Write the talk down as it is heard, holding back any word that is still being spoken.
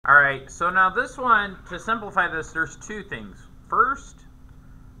right, so now this one, to simplify this, there's two things. First,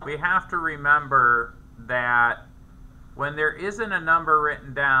 we have to remember that when there isn't a number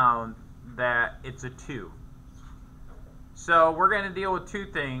written down, that it's a 2. So we're going to deal with two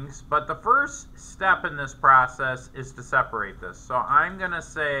things, but the first step in this process is to separate this. So I'm going to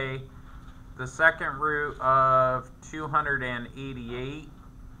say the second root of 288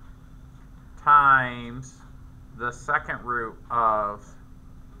 times the second root of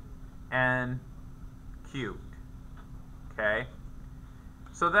n cubed. Okay?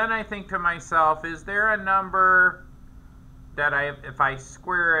 So then I think to myself, is there a number that if I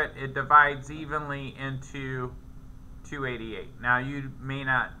square it, it divides evenly into 288? Now you may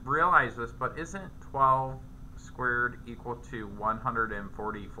not realize this, but isn't 12 squared equal to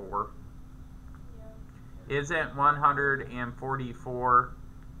 144? Yeah. Isn't 144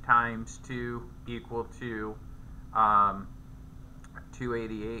 times 2 equal to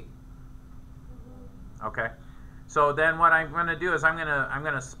 288? Okay. So then what I'm going to do is I'm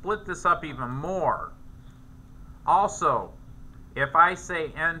going to split this up even more. Also, if I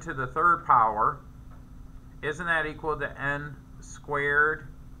say n to the third power, isn't that equal to n squared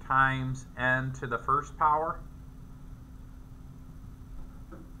times n to the first power?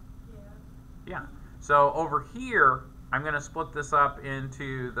 Yeah. So over here, I'm going to split this up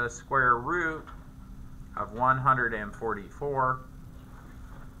into the square root of 144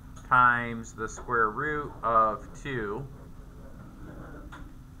 times the square root of 2.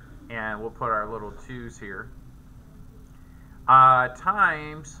 And we'll put our little 2's here.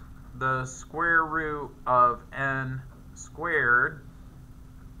 Times the square root of n squared,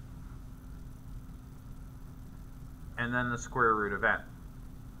 and then the square root of n.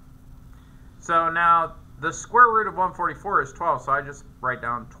 So now the square root of 144 is 12, so I just write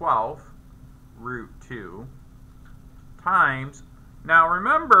down 12 root 2 times. Now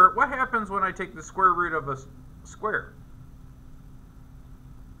remember, what happens when I take the square root of a square?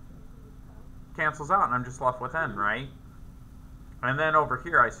 Cancels out, and I'm just left with n, right? And then over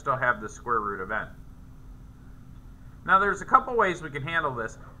here, I still have the square root of n. Now, there's a couple ways we can handle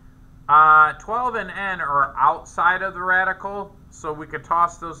this. 12 and n are outside of the radical, so we could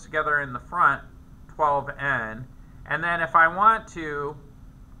toss those together in the front, 12n. And then if I want to,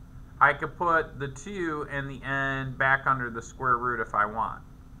 I could put the 2 and the n back under the square root if I want,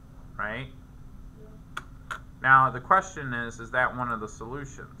 right? Yeah. Now, the question is that one of the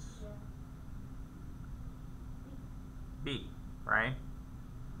solutions? Yeah. B. Right?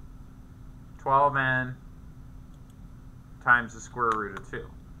 12n times the square root of 2.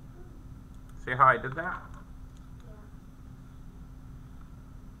 See how I did that?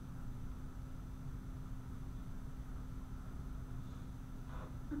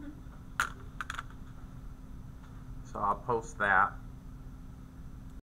 So I'll post that.